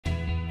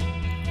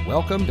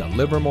Welcome to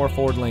Livermore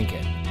Ford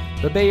Lincoln,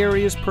 the Bay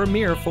Area's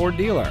premier Ford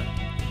dealer.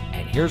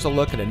 And here's a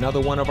look at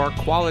another one of our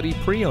quality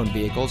pre-owned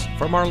vehicles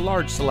from our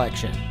large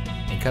selection.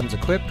 It comes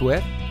equipped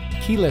with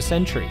keyless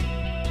entry,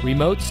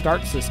 remote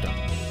start system,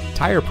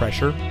 tire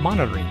pressure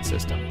monitoring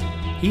system,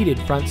 heated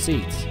front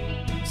seats,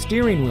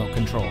 steering wheel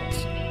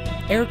controls,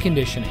 air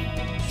conditioning,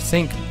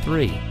 Sync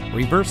 3,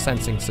 reverse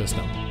sensing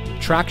system,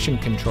 traction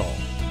control,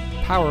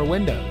 power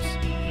windows,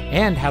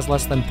 and has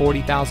less than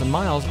 40,000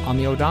 miles on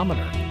the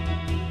odometer.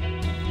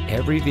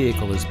 Every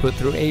vehicle is put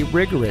through a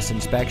rigorous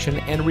inspection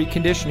and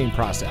reconditioning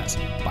process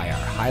by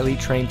our highly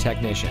trained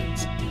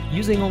technicians,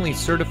 using only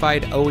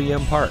certified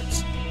OEM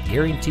parts,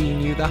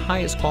 guaranteeing you the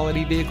highest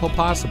quality vehicle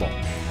possible.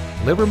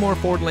 Livermore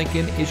Ford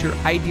Lincoln is your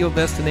ideal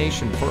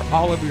destination for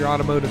all of your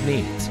automotive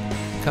needs.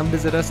 Come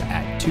visit us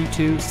at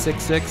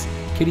 2266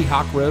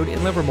 Kittyhawk Road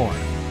in Livermore.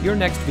 Your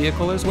next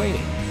vehicle is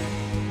waiting.